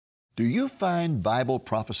Do you find Bible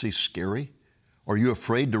prophecy scary? Are you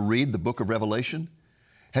afraid to read the book of Revelation?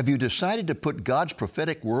 Have you decided to put God's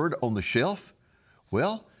prophetic word on the shelf?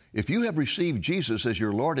 Well, if you have received Jesus as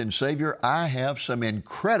your Lord and Savior, I have some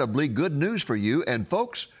incredibly good news for you. And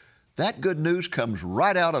folks, that good news comes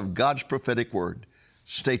right out of God's prophetic word.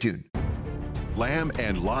 Stay tuned. Lamb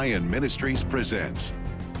and Lion Ministries presents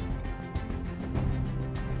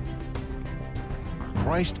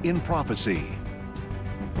Christ in Prophecy,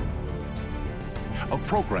 a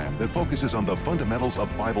program that focuses on the fundamentals of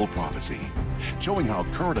Bible prophecy, showing how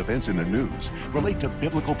current events in the news relate to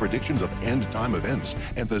biblical predictions of end-time events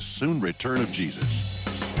and the soon return of Jesus.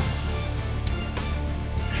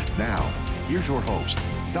 Now, here's your host,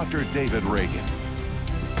 Dr. David Reagan.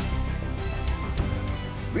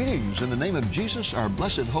 Greetings in the name of Jesus, our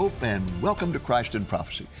blessed hope, and welcome to Christ in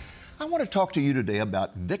Prophecy. I want to talk to you today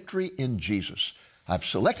about victory in Jesus. I've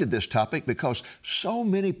selected this topic because so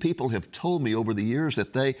many people have told me over the years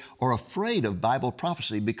that they are afraid of Bible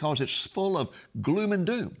prophecy because it's full of gloom and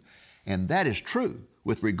doom. And that is true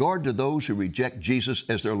with regard to those who reject Jesus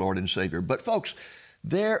as their Lord and Savior. But folks,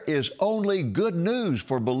 there is only good news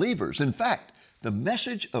for believers. In fact, the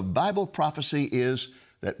message of Bible prophecy is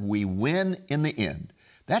that we win in the end.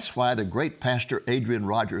 That's why the great pastor Adrian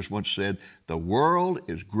Rogers once said, "The world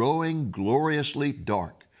is growing gloriously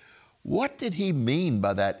dark." What did he mean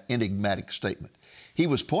by that enigmatic statement? He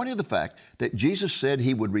was pointing to the fact that Jesus said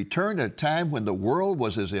he would return at a time when the world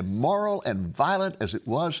was as immoral and violent as it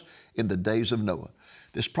was in the days of Noah.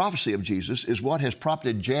 This prophecy of Jesus is what has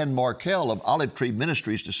prompted Jan Markell of Olive Tree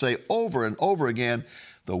Ministries to say over and over again,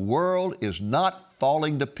 the world is not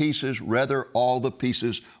falling to pieces, rather all the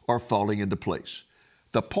pieces are falling into place.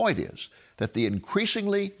 The point is that the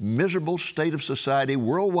increasingly miserable state of society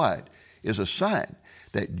worldwide is a sign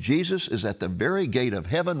that Jesus is at the very gate of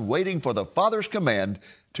heaven waiting for the Father's command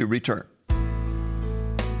to return.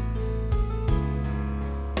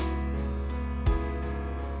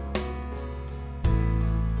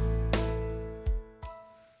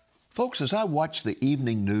 Folks, as I watch the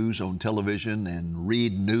evening news on television and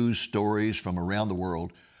read news stories from around the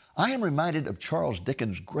world, I am reminded of Charles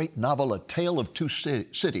Dickens' great novel, A Tale of Two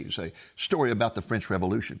Cities, a story about the French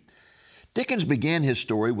Revolution. Dickens began his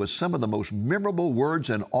story with some of the most memorable words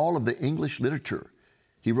in all of the English literature.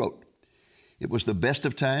 He wrote, "It was the best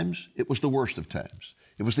of times, it was the worst of times.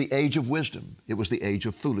 It was the age of wisdom, it was the age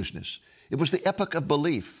of foolishness. It was the epoch of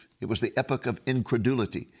belief, it was the epoch of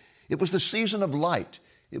incredulity. It was the season of light,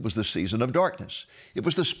 it was the season of darkness. It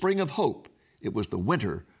was the spring of hope, it was the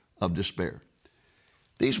winter of despair."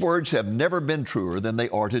 These words have never been truer than they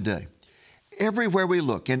are today. Everywhere we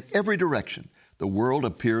look, in every direction, the world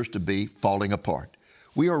appears to be falling apart.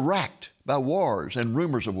 We are racked by wars and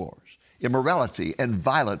rumors of wars. Immorality and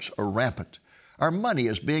violence are rampant. Our money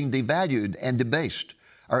is being devalued and debased.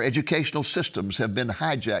 Our educational systems have been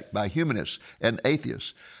hijacked by humanists and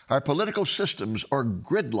atheists. Our political systems are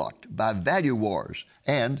gridlocked by value wars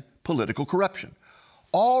and political corruption.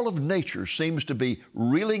 All of nature seems to be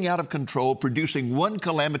reeling out of control, producing one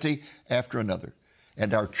calamity after another.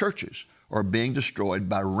 And our churches are being destroyed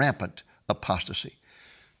by rampant apostasy.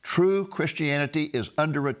 True Christianity is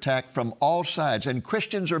under attack from all sides, and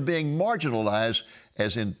Christians are being marginalized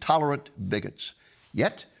as intolerant bigots.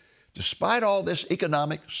 Yet, despite all this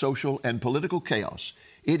economic, social, and political chaos,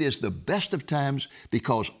 it is the best of times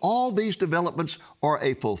because all these developments are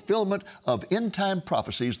a fulfillment of end-time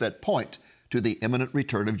prophecies that point to the imminent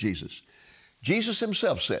return of Jesus. Jesus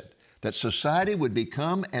himself said that society would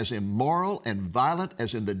become as immoral and violent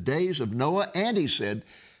as in the days of Noah, and he said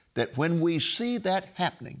that when we see that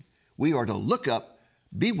happening, we are to look up,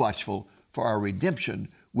 be watchful, for our redemption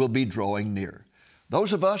will be drawing near.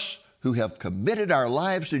 Those of us who have committed our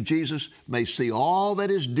lives to Jesus may see all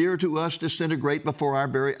that is dear to us disintegrate before our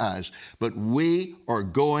very eyes, but we are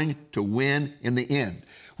going to win in the end.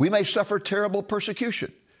 We may suffer terrible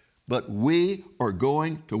persecution, but we are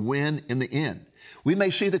going to win in the end. We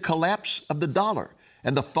may see the collapse of the dollar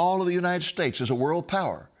and the fall of the United States as a world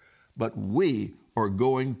power, but we are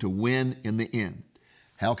going to win in the end.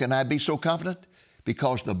 How can I be so confident?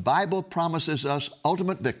 Because the Bible promises us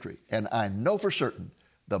ultimate victory, and I know for certain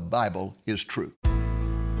the Bible is true.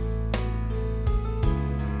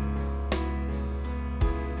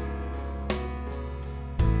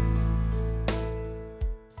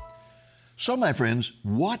 So, my friends,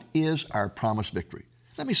 what is our promised victory?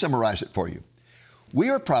 Let me summarize it for you. We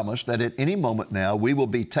are promised that at any moment now we will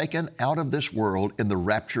be taken out of this world in the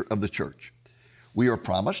rapture of the church. We are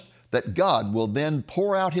promised that God will then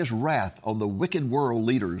pour out His wrath on the wicked world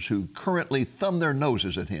leaders who currently thumb their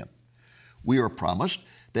noses at Him. We are promised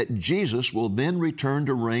that Jesus will then return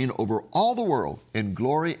to reign over all the world in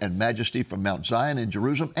glory and majesty from Mount Zion in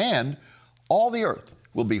Jerusalem, and all the earth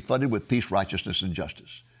will be flooded with peace, righteousness, and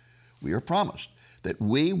justice. We are promised that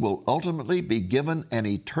we will ultimately be given an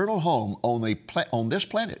eternal home on this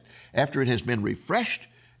planet after it has been refreshed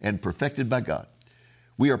and perfected by God.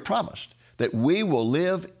 We are promised that we will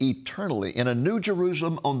live eternally in a new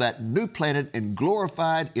Jerusalem on that new planet in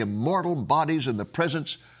glorified, immortal bodies in the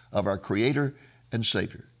presence of our Creator and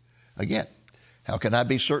Savior. Again, how can I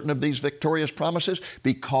be certain of these victorious promises?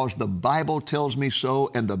 Because the Bible tells me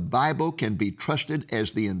so, and the Bible can be trusted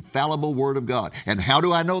as the infallible Word of God. And how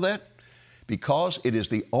do I know that? Because it is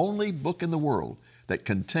the only book in the world that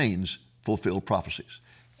contains fulfilled prophecies.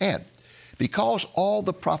 And because all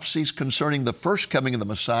the prophecies concerning the first coming of the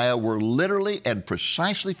Messiah were literally and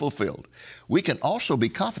precisely fulfilled, we can also be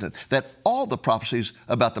confident that all the prophecies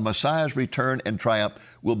about the Messiah's return and triumph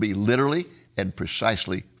will be literally and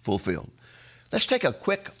precisely fulfilled. Let's take a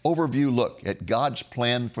quick overview look at God's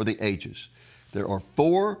plan for the ages. There are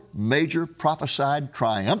 4 major prophesied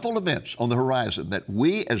triumphal events on the horizon that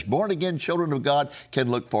we as born-again children of God can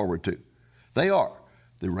look forward to. They are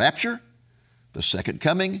the rapture, the second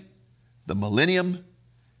coming, the millennium,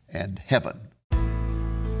 and heaven.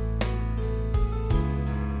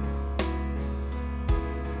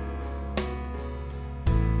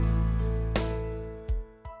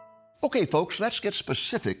 Okay, folks, let's get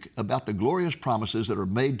specific about the glorious promises that are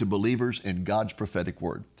made to believers in God's prophetic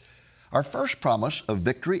word. Our first promise of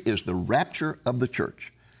victory is the rapture of the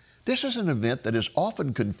church. This is an event that is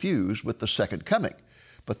often confused with the second coming,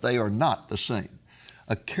 but they are not the same.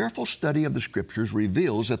 A careful study of the Scriptures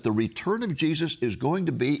reveals that the return of Jesus is going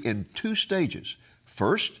to be in 2 stages.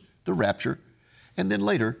 First, the rapture, and then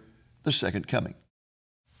later, the second coming.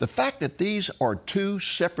 The fact that these are 2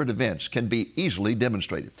 separate events can be easily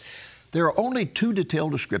demonstrated. There are only 2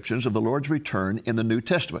 detailed descriptions of the Lord's return in the New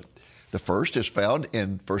Testament. The first is found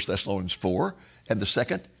in 1 Thessalonians 4, and the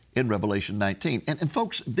second in Revelation 19. And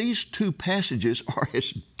folks, these 2 passages are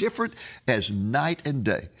as different as night and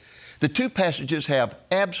day. The 2 passages have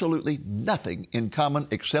absolutely nothing in common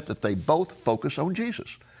except that they both focus on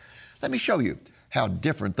Jesus. Let me show you how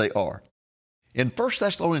different they are. In 1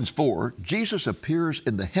 Thessalonians 4, Jesus appears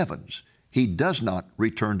in the heavens. He does not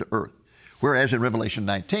return to earth. Whereas in Revelation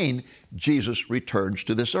 19, Jesus returns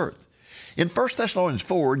to this earth. In 1 Thessalonians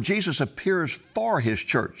 4, Jesus appears for His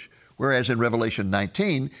church, whereas in Revelation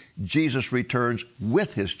 19, Jesus returns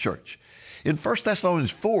with His church. In 1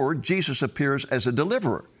 Thessalonians 4, Jesus appears as a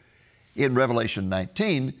deliverer. In Revelation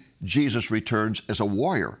 19, Jesus returns as a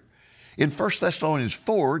warrior. In 1 Thessalonians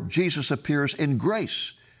 4, Jesus appears in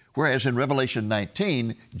grace, whereas in Revelation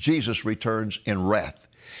 19, Jesus returns in wrath.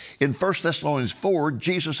 In 1 Thessalonians 4,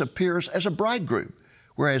 Jesus appears as a bridegroom,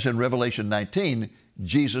 whereas in Revelation 19,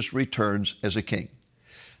 Jesus returns as a king.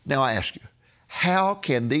 Now I ask you, how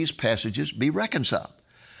can these passages be reconciled?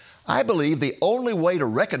 I believe the only way to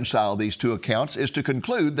reconcile these 2 accounts is to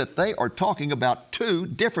conclude that they are talking about 2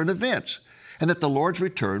 different events, and that the Lord's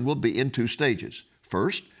return will be in 2 stages.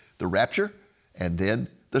 First, the rapture, and then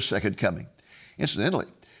the second coming. Incidentally,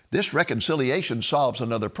 this reconciliation solves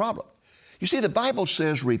another problem. You see, the Bible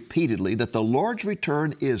says repeatedly that the Lord's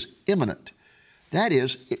return is imminent. That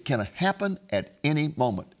is, it can happen at any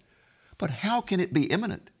moment. But how can it be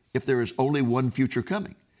imminent if there is only one future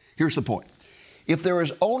coming? Here's the point. If there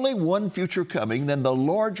is only one future coming, then the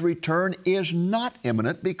Lord's return is not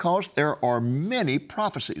imminent because there are many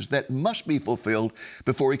prophecies that must be fulfilled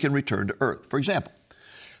before He can return to earth. For example,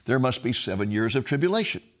 there must be 7 years of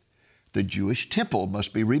tribulation. The Jewish temple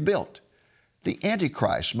must be rebuilt. The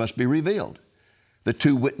Antichrist must be revealed. The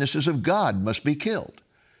 2 witnesses of God must be killed.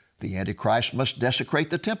 The Antichrist must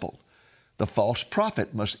desecrate the temple. The false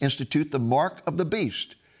prophet must institute the mark of the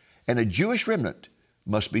beast. And a Jewish remnant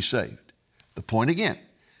must be saved. The point again,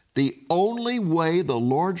 the only way the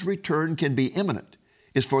Lord's return can be imminent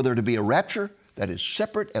is for there to be a rapture that is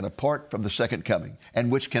separate and apart from the second coming,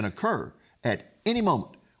 and which can occur at any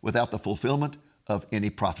moment without the fulfillment of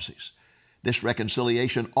any prophecies. This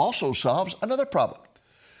reconciliation also solves another problem.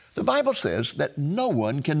 The Bible says that no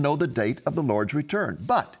one can know the date of the Lord's return,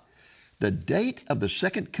 but the date of the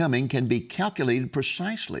second coming can be calculated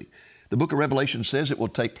precisely. The book of Revelation says it will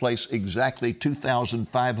take place exactly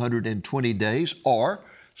 2,520 days, or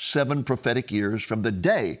 7 prophetic years from the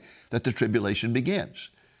day that the tribulation begins.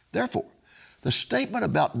 Therefore, the statement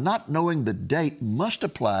about not knowing the date must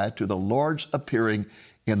apply to the Lord's appearing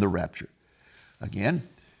in the rapture. Again,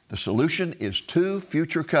 the solution is 2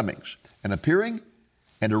 future comings, an appearing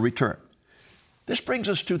and a return. This brings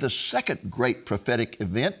us to the second great prophetic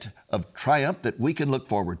event of triumph that we can look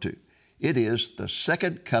forward to. It is the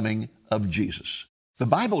second coming of Jesus. The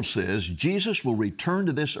Bible says Jesus will return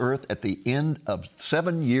to this earth at the end of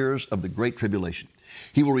 7 years of the Great Tribulation.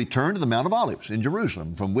 He will return to the Mount of Olives in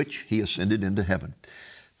Jerusalem, from which he ascended into heaven.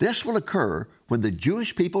 This will occur when the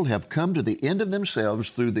Jewish people have come to the end of themselves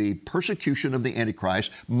through the persecution of the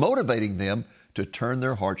Antichrist, motivating them to turn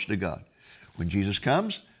their hearts to God. When Jesus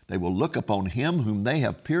comes, they will look upon him whom they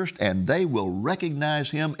have pierced, and they will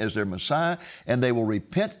recognize him as their Messiah, and they will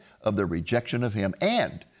repent of their rejection of him.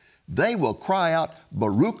 And they will cry out,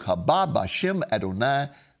 Baruch haba b'Shem Adonai,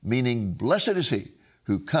 meaning, blessed is he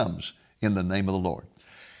who comes in the name of the Lord.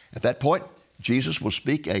 At that point, Jesus will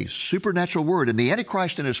speak a supernatural word, and the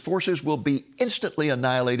Antichrist and his forces will be instantly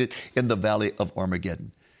annihilated in the valley of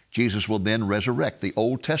Armageddon. Jesus will then resurrect the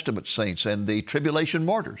Old Testament saints and the tribulation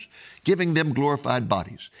martyrs, giving them glorified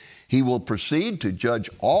bodies. He will proceed to judge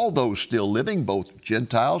all those still living, both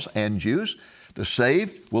Gentiles and Jews. The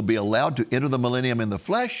saved will be allowed to enter the millennium in the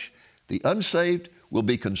flesh. The unsaved will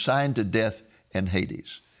be consigned to death and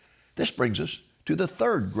Hades. This brings us to the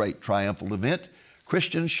third great triumphal event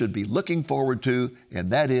Christians should be looking forward to,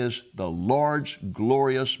 and that is the Lord's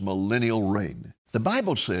glorious millennial reign. The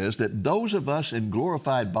Bible says that those of us in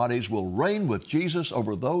glorified bodies will reign with Jesus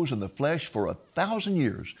over those in the flesh for 1,000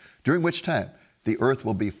 years, during which time the earth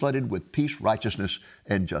will be flooded with peace, righteousness,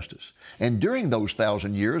 and justice. And during those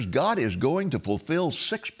 1,000 years, God is going to fulfill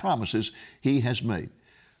 6 promises he has made.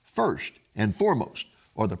 First and foremost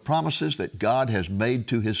are the promises that God has made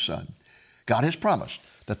to his Son. God has promised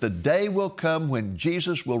that the day will come when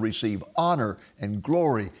Jesus will receive honor and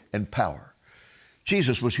glory and power.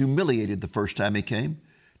 Jesus was humiliated the first time he came.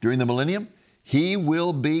 During the millennium, he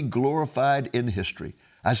will be glorified in history.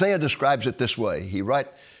 Isaiah describes it this way. He writes,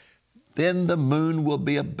 then the moon will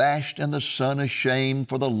be abashed and the sun ashamed,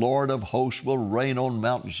 for the Lord of hosts will reign on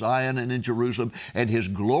Mount Zion and in Jerusalem, and his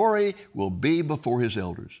glory will be before his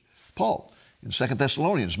elders. Paul, in 2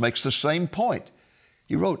 Thessalonians, makes the same point.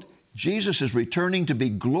 He wrote, Jesus is returning to be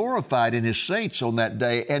glorified in his saints on that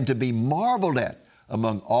day and to be marveled at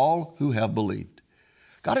among all who have believed.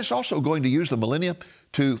 God is also going to use the millennium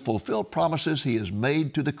to fulfill promises he has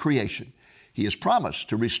made to the creation. He has promised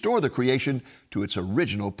to restore the creation to its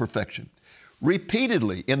original perfection.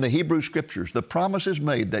 Repeatedly in the Hebrew Scriptures, the promise is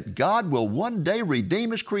made that God will one day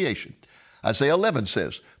redeem his creation. Isaiah 11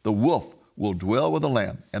 says, the wolf will dwell with the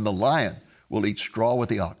lamb, and the lion will eat straw with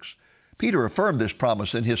the ox. Peter affirmed this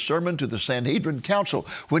promise in his sermon to the Sanhedrin Council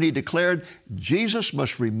when he declared, Jesus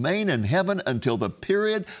must remain in heaven until the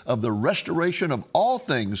period of the restoration of all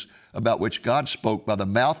things about which God spoke by the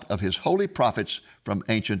mouth of his holy prophets from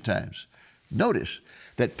ancient times. Notice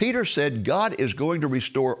that Peter said God is going to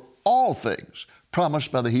restore all things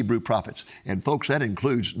promised by the Hebrew prophets. And folks, that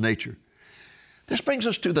includes nature. This brings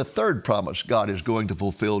us to the third promise God is going to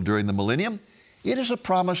fulfill during the millennium. It is a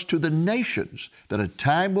promise to the nations that a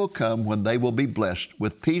time will come when they will be blessed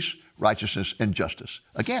with peace, righteousness, and justice.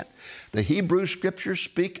 Again, the Hebrew Scriptures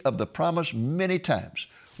speak of the promise many times.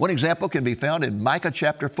 One example can be found in Micah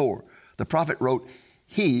chapter 4. The prophet wrote,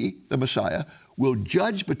 he, the Messiah, will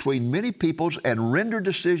judge between many peoples and render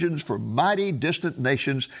decisions for mighty distant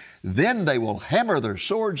nations. Then they will hammer their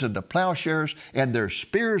swords into plowshares and their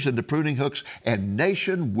spears into pruning hooks, and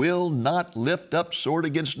nation will not lift up sword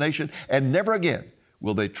against nation, and never again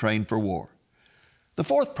will they train for war. The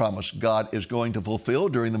fourth promise God is going to fulfill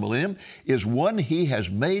during the millennium is one he has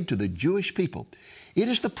made to the Jewish people. It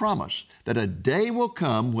is the promise that a day will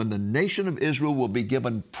come when the nation of Israel will be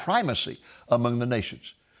given primacy among the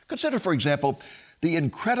nations. Consider, for example, the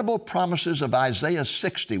incredible promises of Isaiah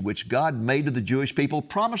 60, which God made to the Jewish people,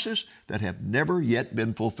 promises that have never yet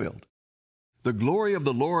been fulfilled. The glory of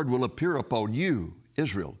the Lord will appear upon you,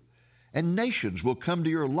 Israel, and nations will come to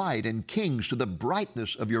your light, and kings to the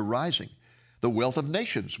brightness of your rising. The wealth of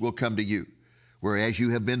nations will come to you. Whereas you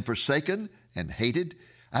have been forsaken and hated,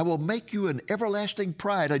 I will make you an everlasting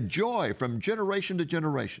pride, a joy from generation to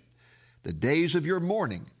generation. The days of your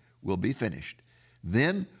mourning will be finished.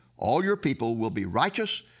 Then all your people will be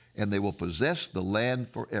righteous, and they will possess the land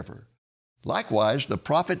forever. Likewise, the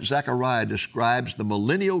prophet Zechariah describes the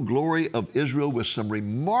millennial glory of Israel with some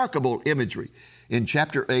remarkable imagery in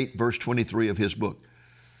chapter 8, verse 23 of his book.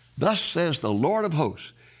 Thus says the Lord of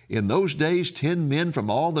hosts, in those days 10 men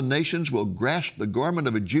from all the nations will grasp the garment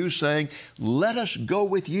of a Jew, saying, let us go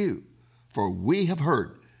with you, for we have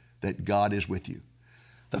heard that God is with you.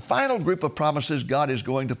 The final group of promises God is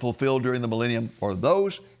going to fulfill during the millennium are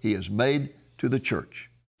those he has made to the church.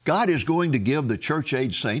 God is going to give the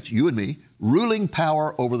church-age saints, you and me, ruling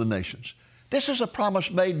power over the nations. This is a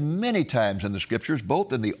promise made many times in the Scriptures,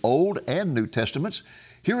 both in the Old and New Testaments.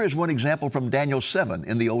 Here is one example from Daniel 7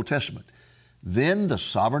 in the Old Testament. Then the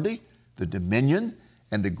sovereignty, the dominion,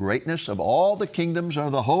 and the greatness of all the kingdoms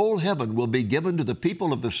of the whole heaven will be given to the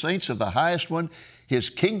people of the saints of the highest one. His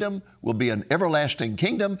kingdom will be an everlasting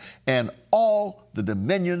kingdom, and all the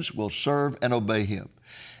dominions will serve and obey him.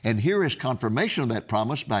 And here is confirmation of that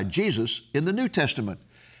promise by Jesus in the New Testament.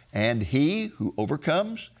 And he who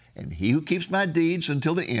overcomes, and he who keeps my deeds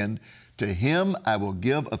until the end, to him I will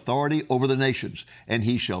give authority over the nations, and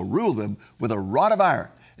he shall rule them with a rod of iron,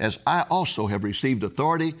 as I also have received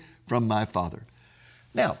authority from my Father.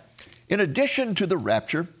 Now, in addition to the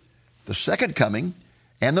rapture, the second coming,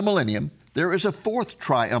 and the millennium, there is a fourth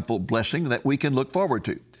triumphal blessing that we can look forward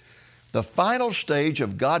to. The final stage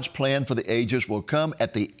of God's plan for the ages will come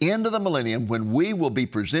at the end of the millennium, when we will be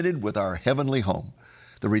presented with our heavenly home.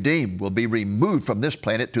 The redeemed will be removed from this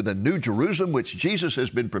planet to the New Jerusalem, which Jesus has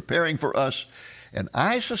been preparing for us. And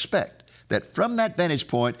I suspect that from that vantage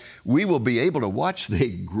point, we will be able to watch the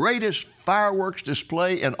greatest fireworks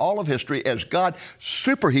display in all of history as God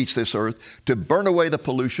superheats this earth to burn away the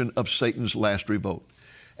pollution of Satan's last revolt.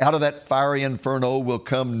 Out of that fiery inferno will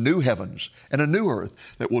come new heavens and a new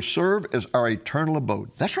earth that will serve as our eternal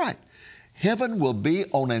abode. That's right. Heaven will be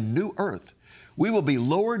on a new earth. We will be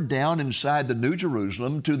lowered down inside the New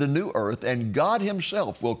Jerusalem to the new earth, and God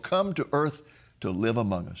himself will come to earth to live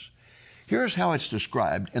among us. Here's how it's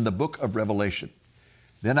described in the book of Revelation.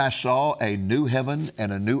 Then I saw a new heaven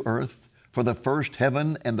and a new earth, for the first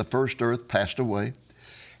heaven and the first earth passed away.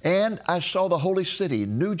 And I saw the holy city,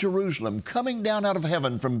 New Jerusalem, coming down out of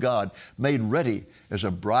heaven from God, made ready as a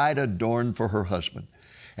bride adorned for her husband.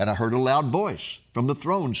 And I heard a loud voice from the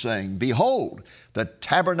throne saying, Behold, the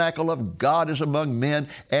tabernacle of God is among men,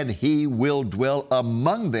 and he will dwell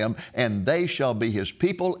among them, and they shall be his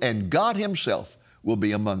people, and God himself will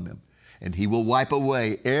be among them. And he will wipe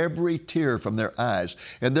away every tear from their eyes.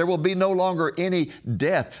 And there will be no longer any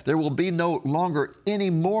death. There will be no longer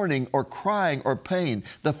any mourning or crying or pain.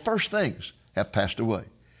 The first things have passed away.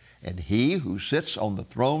 And he who sits on the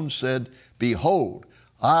throne said, Behold,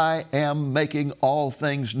 I am making all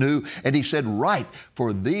things new. And he said, Write,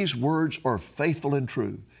 for these words are faithful and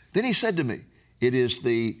true. Then he said to me, It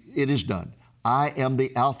is done. I am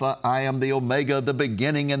the Alpha, I am the Omega, the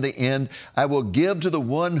beginning and the end. I will give to the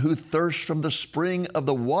one who thirsts from the spring of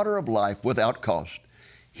the water of life without cost.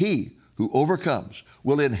 He who overcomes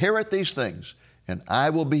will inherit these things, and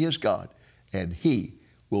I will be his God, and he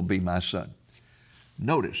will be my son.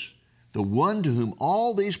 Notice, the one to whom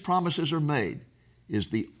all these promises are made is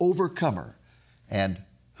the overcomer. And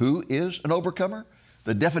who is an overcomer?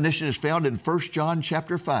 The definition is found in 1 John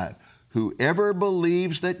chapter 5. Whoever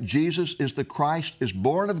believes that Jesus is the Christ is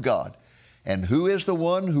born of God. And who is the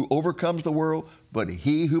one who overcomes the world but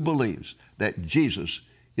he who believes that Jesus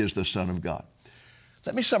is the Son of God?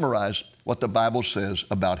 Let me summarize what the Bible says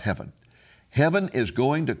about heaven. Heaven is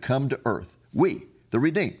going to come to earth. We, the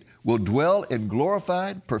redeemed, will dwell in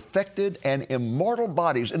glorified, perfected, and immortal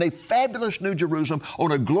bodies in a fabulous New Jerusalem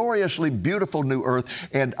on a gloriously beautiful new earth,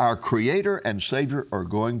 and our Creator and Savior are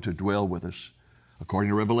going to dwell with us.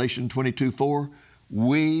 According to Revelation 22:4,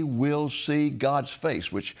 we will see God's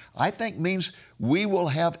face, which I think means we will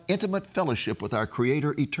have intimate fellowship with our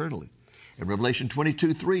Creator eternally. And Revelation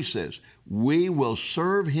 22:3 says, we will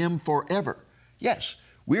serve him forever. Yes,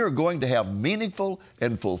 we are going to have meaningful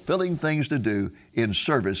and fulfilling things to do in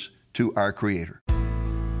service to our Creator.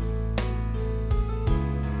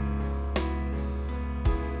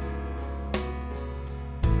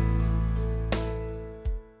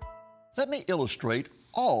 Let me illustrate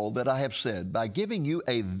all that I have said by giving you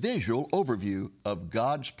a visual overview of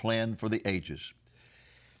God's plan for the ages.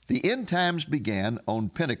 The end times began on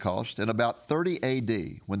Pentecost in about 30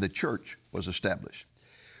 AD when the church was established.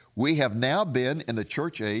 We have now been in the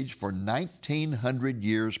church age for 1900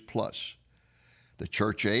 years plus. The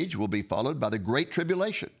church age will be followed by the Great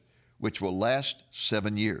Tribulation, which will last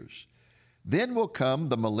 7 years. Then will come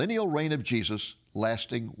the millennial reign of Jesus,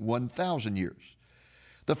 lasting 1,000 years.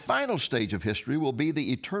 The final stage of history will be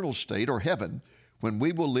the eternal state, or heaven, when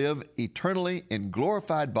we will live eternally in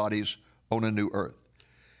glorified bodies on a new earth.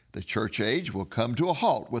 The church age will come to a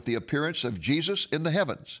halt with the appearance of Jesus in the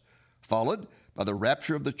heavens, followed by the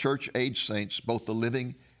rapture of the church age saints, both the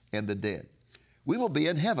living and the dead. We will be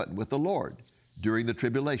in heaven with the Lord during the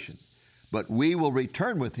tribulation, but we will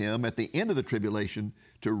return with him at the end of the tribulation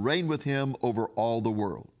to reign with him over all the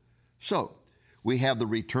world. So, we have the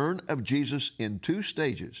return of Jesus in two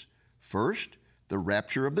stages. First, the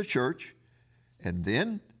rapture of the church, and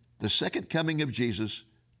then the second coming of Jesus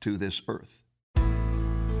to this earth.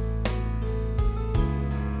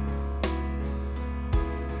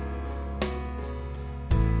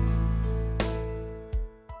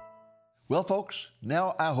 Well, folks,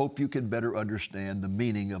 now I hope you can better understand the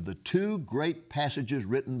meaning of the two great passages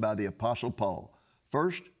written by the Apostle Paul.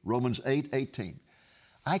 First, Romans 8:18.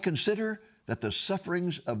 I consider that the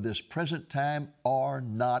sufferings of this present time are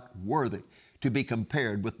not worthy to be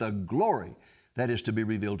compared with the glory that is to be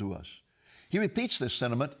revealed to us. He repeats this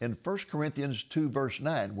sentiment in 1 Corinthians 2, verse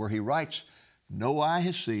 9, where he writes, No eye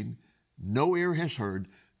has seen, no ear has heard,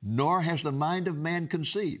 nor has the mind of man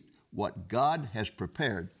conceived what God has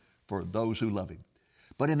prepared for those who love Him.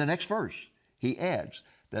 But in the next verse, he adds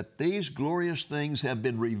that these glorious things have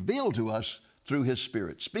been revealed to us through His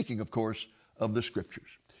Spirit, speaking, of course, of the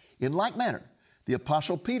Scriptures. In like manner, the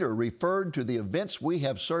Apostle Peter referred to the events we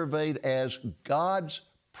have surveyed as God's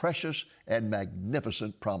precious and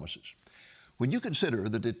magnificent promises. When you consider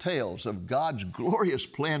the details of God's glorious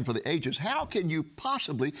plan for the ages, how can you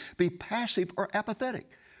possibly be passive or apathetic?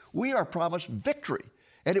 We are promised victory,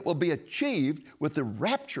 and it will be achieved with the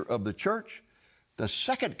rapture of the church, the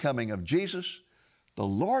second coming of Jesus, the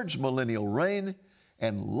Lord's millennial reign,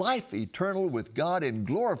 and life eternal with God in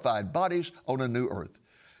glorified bodies on a new earth.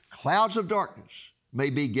 Clouds of darkness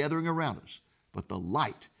may be gathering around us, but the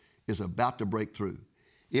light is about to break through.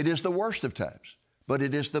 It is the worst of times, but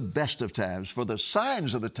it is the best of times, for the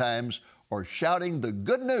signs of the times are shouting the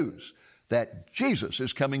good news that Jesus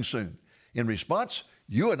is coming soon. In response,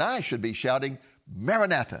 you and I should be shouting,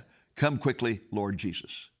 Maranatha, come quickly, Lord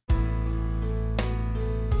Jesus.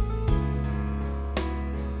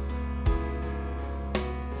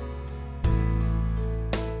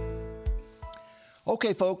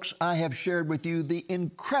 Okay, folks, I have shared with you the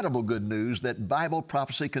incredible good news that Bible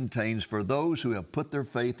prophecy contains for those who have put their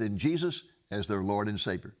faith in Jesus as their Lord and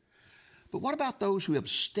Savior. But what about those who have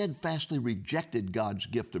steadfastly rejected God's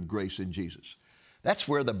gift of grace in Jesus? That's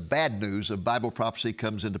where the bad news of Bible prophecy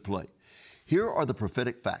comes into play. Here are the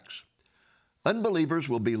prophetic facts. Unbelievers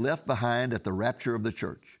will be left behind at the rapture of the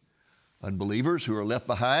church. Unbelievers who are left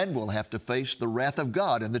behind will have to face the wrath of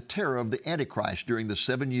God and the terror of the Antichrist during the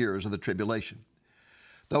 7 years of the tribulation.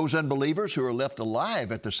 Those unbelievers who are left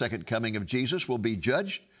alive at the second coming of Jesus will be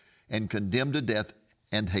judged and condemned to death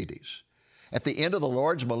and Hades. At the end of the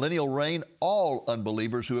Lord's millennial reign, all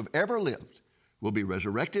unbelievers who have ever lived will be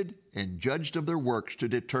resurrected and judged of their works to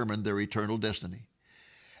determine their eternal destiny.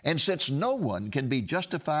 And since no one can be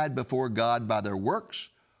justified before God by their works,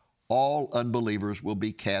 all unbelievers will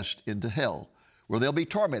be cast into hell, where they'll be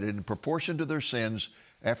tormented in proportion to their sins,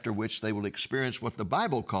 after which they will experience what the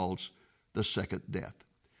Bible calls the second death.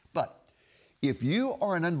 But if you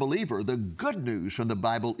are an unbeliever, the good news from the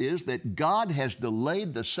Bible is that God has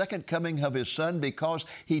delayed the second coming of His Son because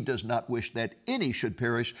He does not wish that any should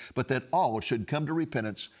perish, but that all should come to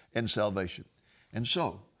repentance and salvation. And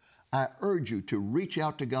so, I urge you to reach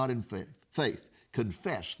out to God in faith,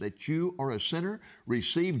 confess that you are a sinner,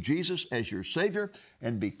 receive Jesus as your Savior,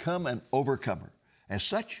 and become an overcomer. As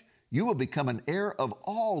such, you will become an heir of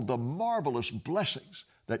all the marvelous blessings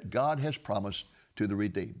that God has promised to the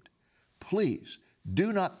redeemed. Please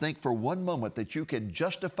do not think for one moment that you can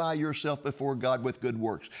justify yourself before God with good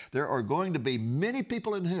works. There are going to be many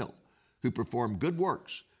people in hell who perform good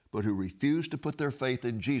works, but who refuse to put their faith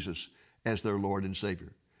in Jesus as their Lord and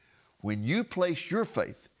Savior. When you place your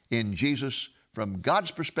faith in Jesus, from God's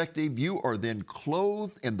perspective, you are then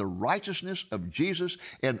clothed in the righteousness of Jesus,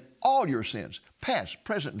 and all your sins, past,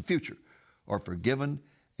 present, and future, are forgiven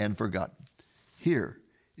and forgotten. Here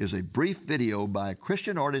is a brief video by a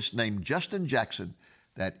Christian artist named Justin Jackson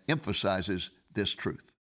that emphasizes this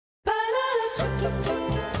truth.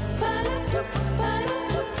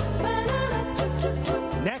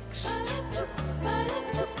 Next.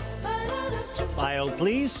 File,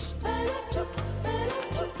 please.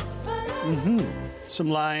 Some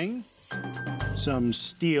lying, some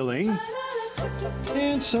stealing,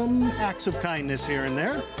 and some acts of kindness here and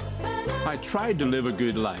there. I tried to live a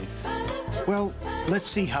good life. Well, let's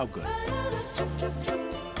see how good.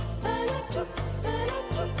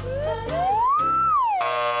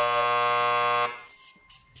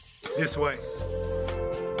 This way.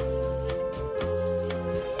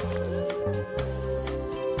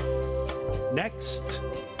 Next.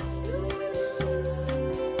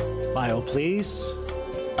 File, please.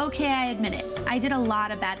 Okay, I admit it. I did a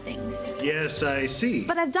lot of bad things. Yes, I see.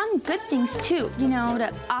 But I've done good things too,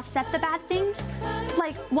 to offset the bad things.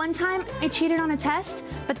 Like one time I cheated on a test,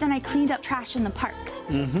 but then I cleaned up trash in the park.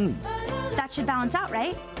 That should balance out,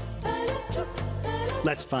 right?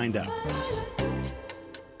 Let's find out.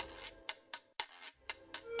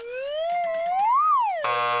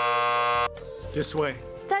 This way.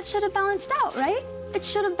 That should have balanced out, right? It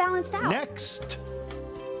should have balanced out. Next.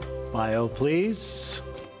 File, please.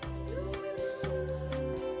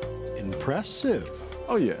 In impressive.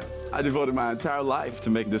 Oh, yeah. I devoted my entire life to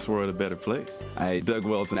make this world a better place. I dug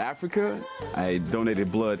wells in Africa. I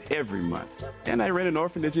donated blood every month. And I ran an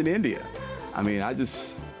orphanage in India. I mean, I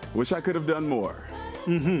just wish I could have done more.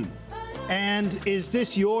 Mm-hmm. And is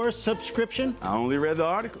this your subscription? I only read the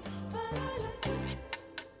articles.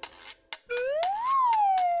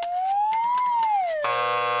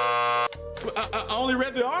 I only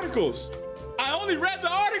read the articles. I only read the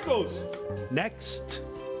articles. Next.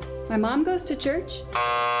 My mom goes to church.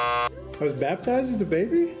 I was baptized as a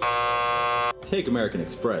baby? Take American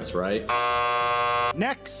Express, right?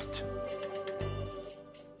 Next.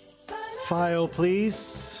 File,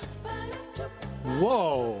 please.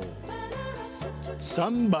 Whoa.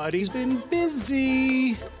 Somebody's been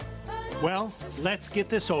busy. Well, let's get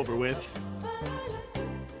this over with.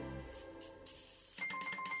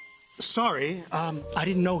 Sorry, I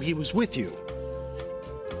didn't know he was with you.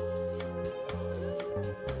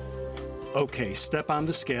 Okay, step on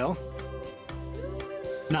the scale.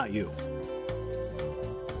 Not you.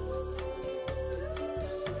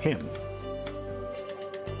 Him.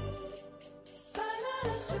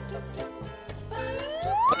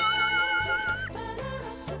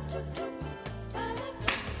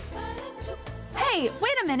 Hey,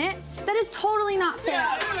 wait a minute. That is totally not fair.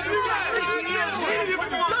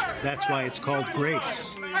 That's why it's called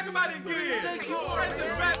grace.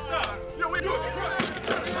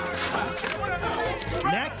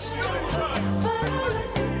 Next.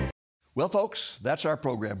 Well, folks, that's our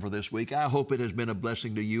program for this week. I hope it has been a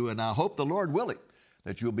blessing to you, and I hope, the Lord willing,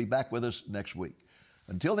 that you'll be back with us next week.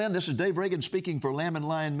 Until then, this is Dave Reagan speaking for Lamb and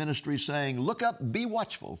Lion Ministries, saying, look up, be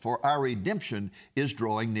watchful, for our redemption is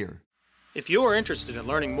drawing near. If you are interested in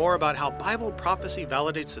learning more about how Bible prophecy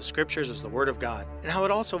validates the Scriptures as the Word of God, and how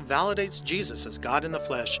it also validates Jesus as God in the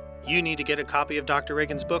flesh, you need to get a copy of Dr.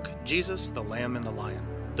 Reagan's book, Jesus, the Lamb and the Lion.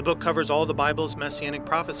 The book covers all the Bible's messianic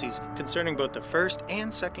prophecies concerning both the first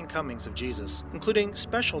and second comings of Jesus, including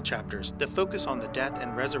special chapters that focus on the death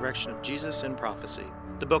and resurrection of Jesus in prophecy.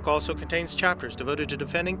 The book also contains chapters devoted to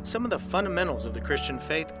defending some of the fundamentals of the Christian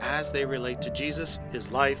faith as they relate to Jesus,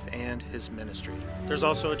 his life, and his ministry. There's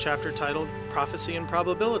also a chapter titled Prophecy and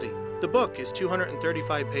Probability. The book is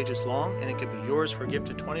 235 pages long, and it can be yours for a gift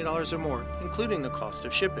of $20 or more, including the cost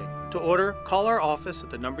of shipping. To order, call our office at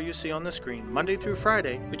the number you see on the screen Monday through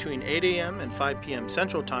Friday between 8 a.m. and 5 p.m.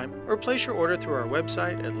 Central Time, or place your order through our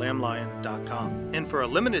website at lamblion.com. And for a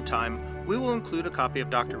limited time, we will include a copy of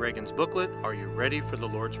Dr. Reagan's booklet, Are You Ready for the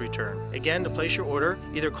Lord's Return? Again, to place your order,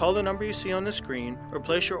 either call the number you see on the screen or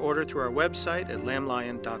place your order through our website at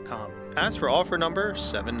lamblion.com. Ask for offer number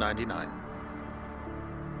 799.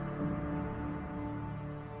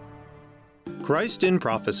 Christ in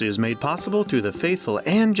Prophecy is made possible through the faithful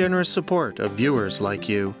and generous support of viewers like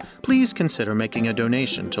you. Please consider making a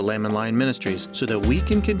donation to Lamb and Lion Ministries so that we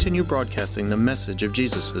can continue broadcasting the message of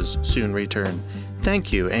Jesus' soon return.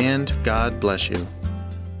 Thank you, and God bless you.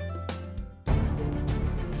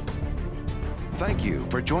 Thank you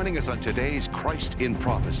for joining us on today's Christ in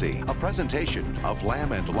Prophecy, a presentation of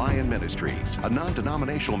Lamb and Lion Ministries, a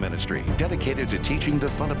non-denominational ministry dedicated to teaching the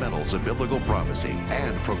fundamentals of biblical prophecy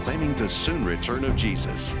and proclaiming the soon return of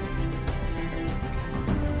Jesus.